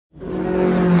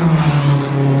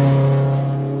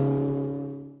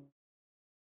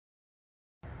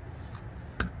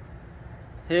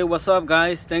Hey, what's up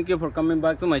guys? Thank you for coming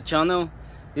back to my channel.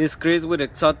 It's Chris with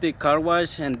Exotic Car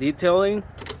Wash and Detailing.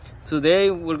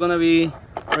 Today we're gonna be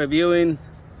reviewing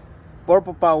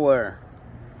Purple Power.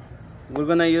 We're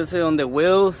gonna use it on the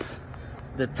wheels,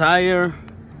 the tire,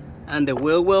 and the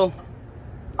wheel well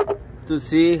to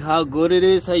see how good it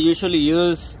is. I usually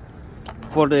use,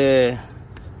 for the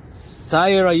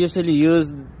tire, I usually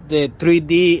use the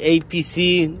 3D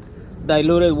APC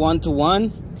diluted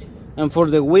 1:1. And for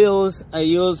the wheels, I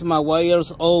use my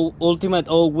Wire's Ultimate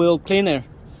All Wheel Cleaner.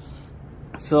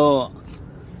 So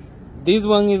this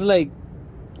one is like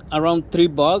around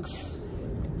 $3.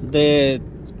 The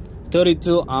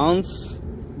 32-ounce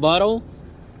bottle.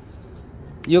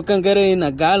 You can get it in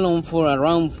a gallon for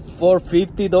around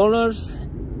 $450,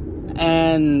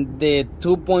 and the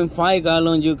 2.5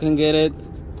 gallon you can get it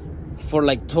for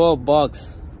like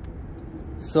 $12.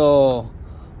 So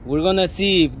we're gonna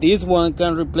see if this one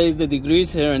can replace the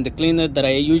degreaser and the cleaner that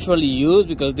I usually use,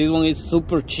 because this one is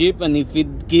super cheap, and if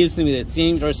it gives me the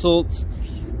same results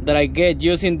that I get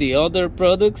using the other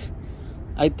products,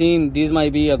 I think this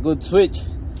might be a good switch.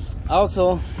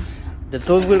 Also, the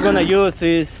tools we're gonna use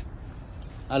is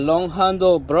a long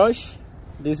handle brush.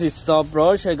 This is soft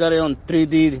brush. I got it on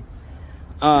 3D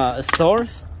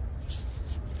stores.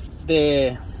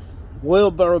 The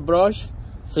wheelbarrow brush,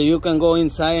 so you can go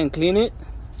inside and clean it.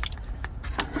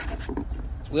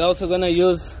 We're also gonna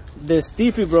use the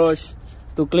Stiffy brush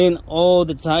to clean all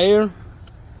the tire,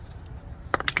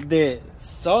 the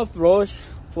soft brush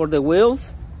for the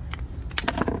wheels,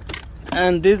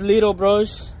 and this little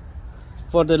brush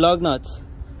for the lug nuts.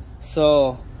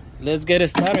 So let's get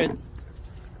it started.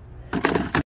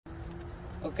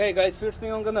 Okay guys, first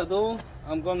thing I'm gonna do,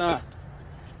 I'm gonna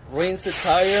rinse the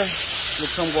tire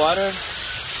with some water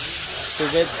to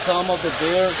get some of the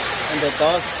dirt and the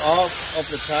dust off of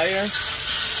the tire.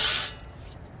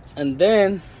 And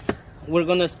then we're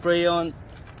gonna spray on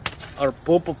our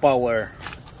Purple Power,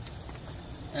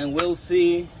 and we'll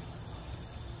see.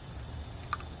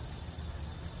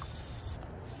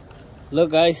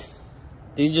 Look guys,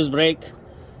 this just break.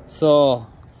 So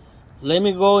let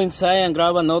me go inside and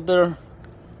grab another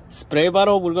spray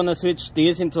bottle. We're gonna switch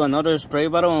this into another spray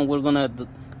bottle, and we're gonna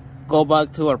go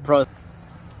back to our process.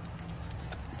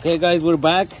 Okay guys, we're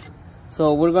back.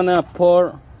 So we're gonna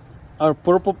pour our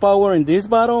Purple Power in this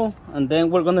bottle, and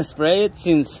then we're gonna spray it,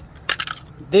 since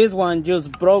this one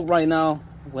just broke right now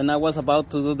when I was about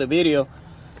to do the video.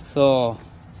 So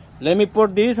let me pour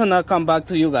this and I'll come back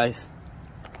to you guys.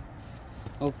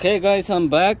 Okay guys, I'm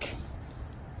back.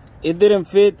 It didn't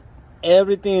fit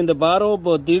everything in the bottle,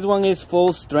 but this one is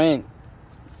full strength.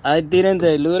 I didn't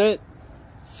dilute it,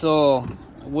 so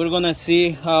we're gonna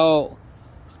see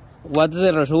what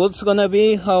the results gonna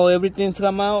be, how everything's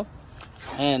come out.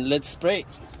 And let's spray.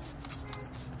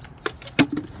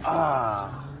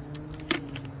 That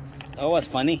was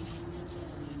funny.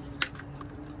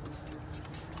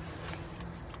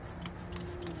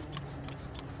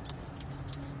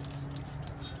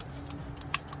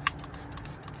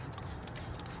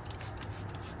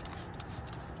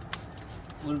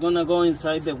 We're gonna go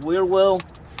inside the rear wheel.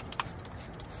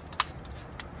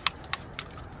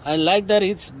 I like that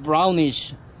it's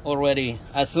brownish already.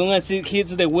 As soon as it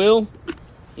hits the wheel,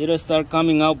 it'll start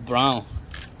coming out brown.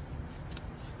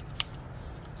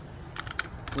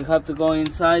 We have to go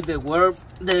inside the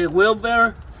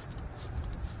wheelbarrow.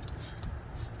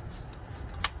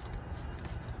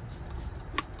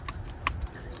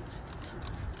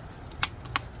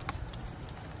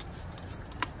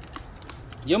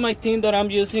 You might think that I'm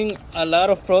using a lot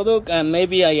of product, and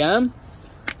maybe I am,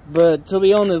 but to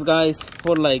be honest guys,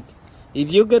 for like,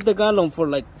 if you get the gallon for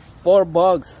like $4,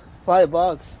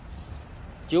 $5,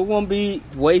 you won't be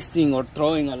wasting or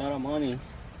throwing a lot of money.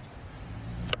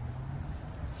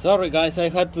 Sorry guys, I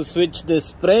had to switch the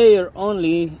sprayer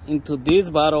only into this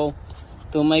bottle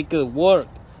to make it work.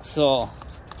 So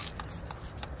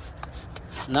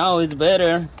now it's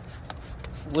better.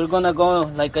 We're gonna go,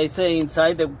 like I say,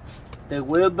 inside the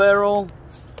wheelbarrow,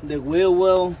 the wheel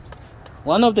well.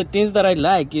 One of the things that I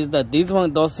like is that this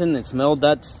one doesn't smell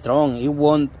that strong. It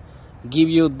won't give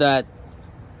you that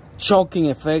choking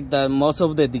effect that most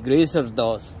of the degreaser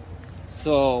does.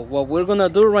 So what we're gonna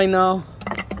do right now,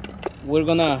 we're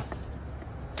gonna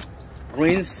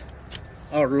rinse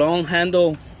our long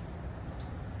handle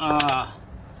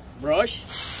brush,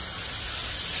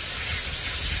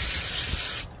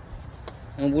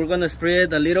 and we're gonna spray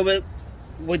it a little bit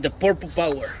with the Purple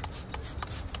Power.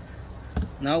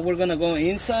 Now we're gonna go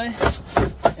inside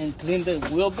and clean the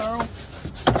wheelbarrow.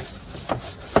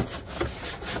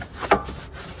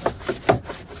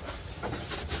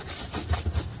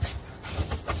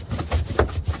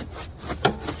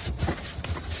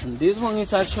 this one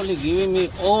is actually giving me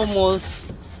almost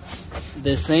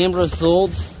the same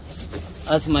results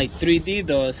as my 3D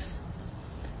does.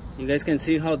 You guys can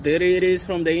see how dirty it is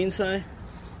from the inside.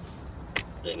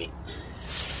 Let me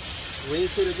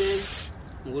rinse it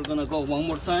again. We're gonna go one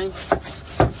more time.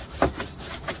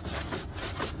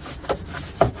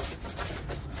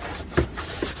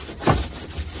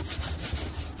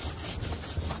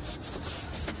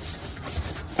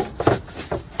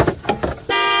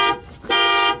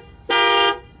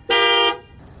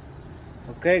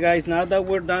 Okay guys, now that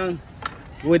we're done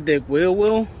with the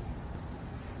wheel,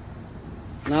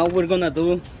 now we're gonna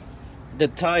do the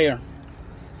tire.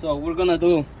 So we're gonna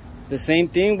do the same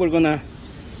thing. We're gonna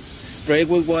spray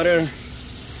with water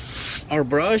our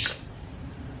brush.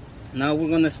 Now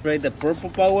we're gonna spray the purple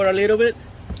power a little bit,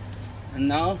 and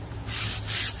now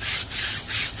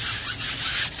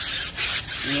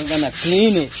we're gonna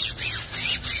clean it.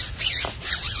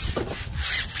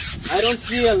 I don't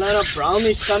see a lot of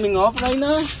brownish coming off right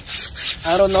now.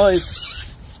 I don't know if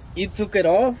it took it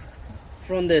off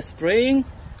from the spraying.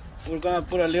 We're gonna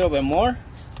put a little bit more.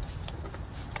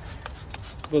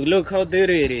 But look how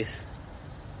dirty it is.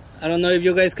 I don't know if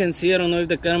you guys can see. I don't know if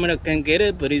the camera can get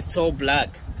it, but it's so black.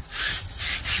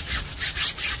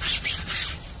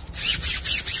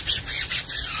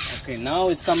 Okay, now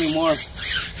it's coming more.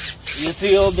 You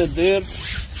see all the dirt,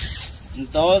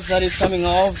 dust that is coming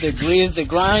off, the grease, the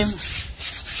grime.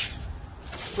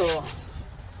 So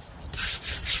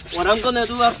what I'm gonna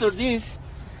do after this,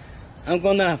 I'm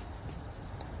gonna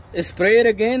spray it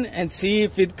again and see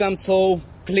if it comes so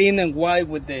clean and white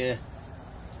with the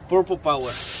purple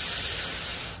power.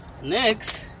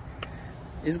 Next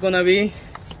is gonna be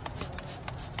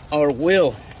our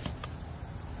wheel,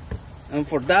 and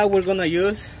for that we're gonna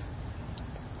use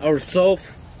our soft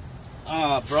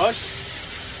brush.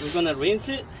 We're gonna rinse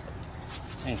it,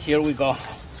 and here we go.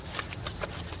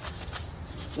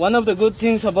 One of the good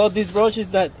things about this brush is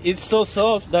that it's so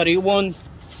soft that it won't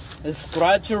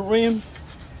scratch your rim,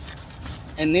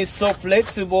 and it's so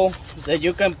flexible that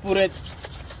you can put it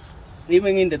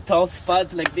even in the tough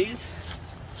spots like this,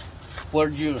 where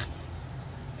your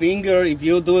finger, if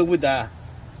you do it with a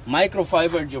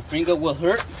microfiber, your finger will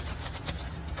hurt.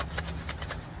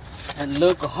 And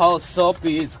look how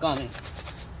soppy it's coming.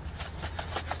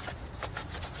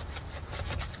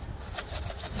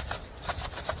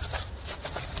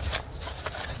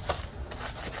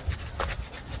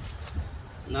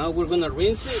 Now we're gonna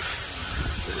rinse it.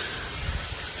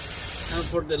 And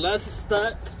for the last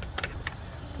step,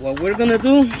 what we're gonna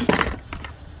do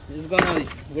is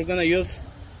we're gonna use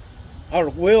our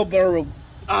wheelbarrow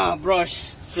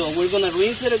brush. So we're gonna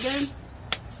rinse it again.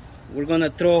 We're gonna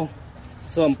throw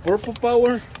some purple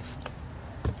power,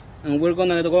 and we're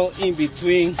gonna go in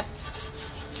between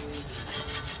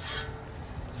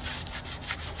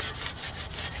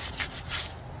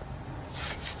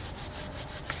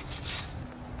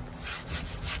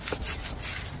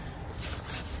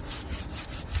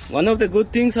One of the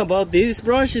good things about this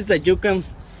brush is that you can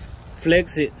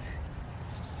flex it.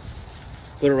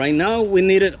 But right now we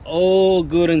need it all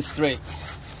good and straight.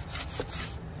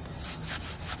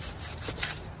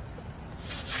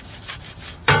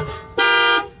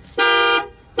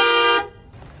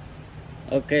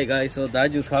 Okay guys, so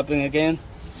that just happened again.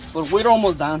 But we're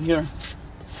almost done here.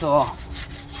 So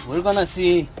we're gonna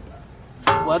see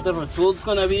what the result's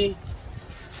gonna be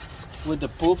with the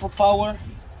purple power.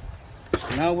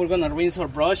 Now we're gonna rinse our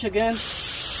brush again.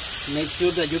 Make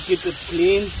sure that you keep it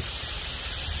clean,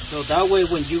 so that way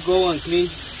when you go and clean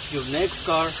your next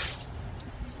car,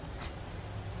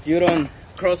 you don't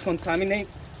cross-contaminate.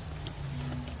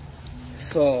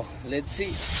 So let's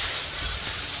see.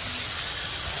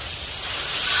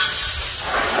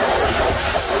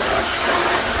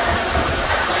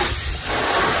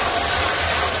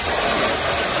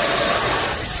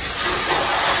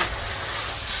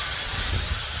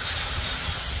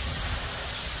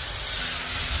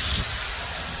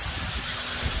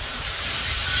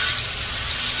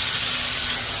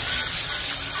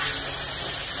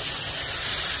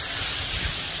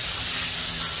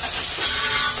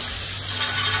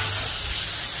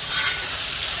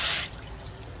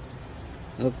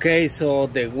 Okay, so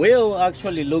the wheel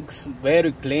actually looks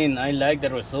very clean. I like the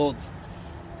results.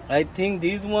 I think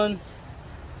this one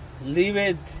leave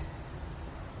it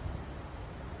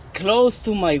close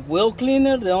to my wheel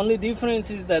cleaner. The only difference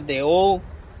is that the old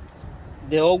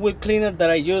wheel cleaner that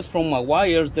I use from my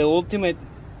wires, the ultimate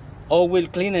oil wheel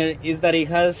cleaner, is that it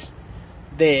has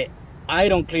the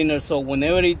iron cleaner, so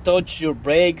whenever it touches your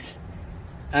brakes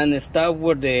and stuff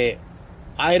where the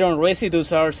iron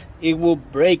residues are, it will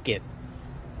break it.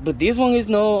 But this one is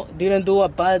didn't do a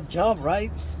bad job,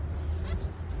 right?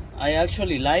 I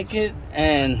actually like it,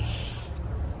 and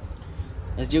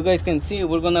as you guys can see,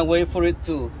 we're gonna wait for it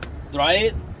to dry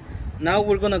it. Now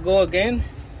we're gonna go again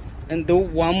and do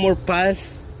one more pass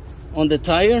on the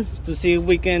tire to see if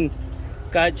we can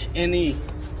catch any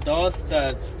dust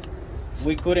that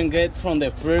we couldn't get from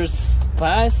the first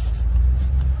pass.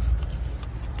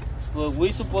 But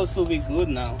we're supposed to be good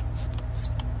now.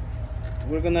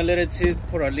 We're gonna let it sit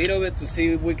for a little bit to see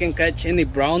if we can catch any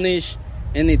brownish,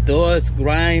 any dust,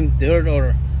 grime, dirt,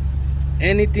 or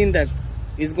anything that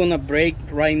is gonna break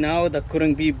right now that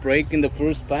couldn't be break in the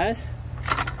first pass.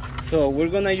 So we're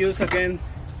gonna use again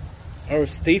our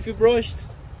Stiffy brush.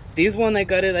 This one I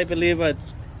got it, I believe, at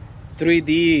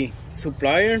 3D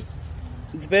supplier.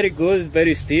 It's very good, it's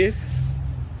very stiff.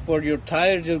 For your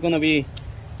tires, it's gonna be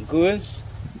good.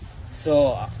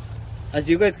 So as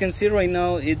you guys can see right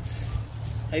now,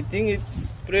 I think it's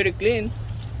pretty clean.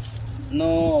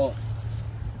 No,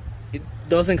 it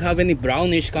doesn't have any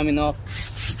brownish coming up.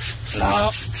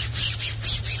 Now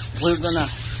we're gonna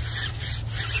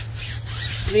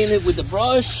clean it with the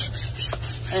brush,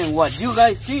 and what you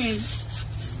guys see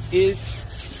is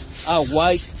a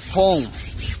white foam.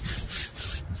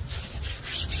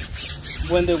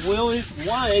 When the wheel is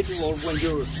white, or when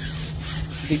your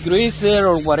degreaser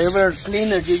or whatever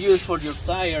cleaner you use for your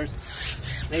tires,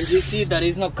 and you see that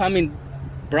it's not coming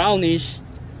brownish,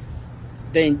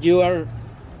 then you are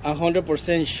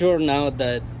 100% sure now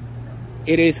that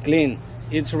it is clean.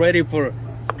 It's ready for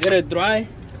get it dry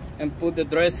and put the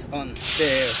dress on,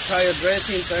 the tire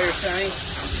dressing, tire shine,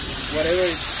 whatever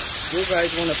you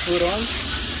guys want to put on.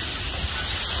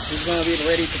 It's gonna be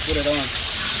ready to put it on.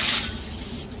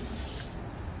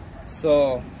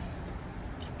 So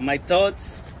my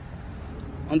thoughts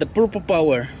on the Purple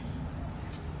Power.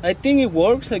 I think it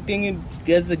works. I think it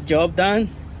gets the job done.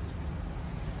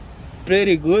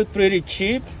 Pretty good, pretty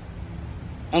cheap.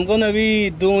 I'm gonna be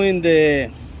doing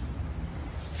the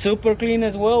super clean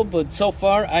as well, but so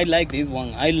far I like this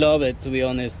one. I love it, to be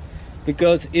honest,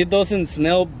 because it doesn't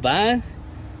smell bad.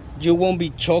 You won't be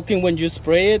choking when you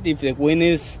spray it if the wind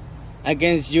is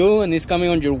against you and it's coming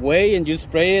on your way and you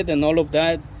spray it, and all of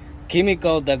that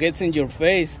chemical that gets in your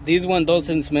face. This one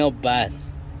doesn't smell bad.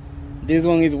 This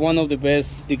one is one of the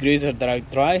best degreaser that I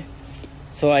tried,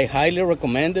 so I highly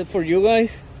recommend it for you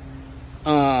guys.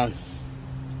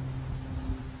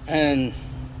 And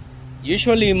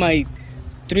usually my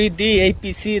 3D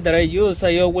APC that I use,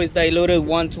 I always dilute it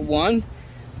 1:1.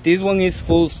 This one is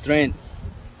full strength.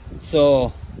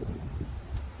 So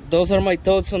those are my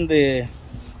thoughts on the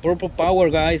Purple Power,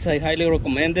 guys. I highly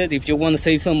recommend it if you want to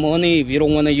save some money, if you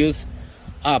don't want to use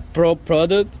a pro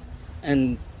product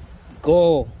and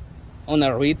go on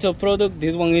a retail product.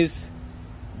 This one is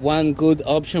one good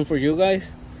option for you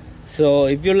guys. So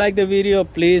if you like the video,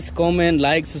 please comment,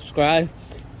 like, subscribe,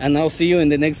 and I'll see you in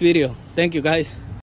the next video. Thank you, guys.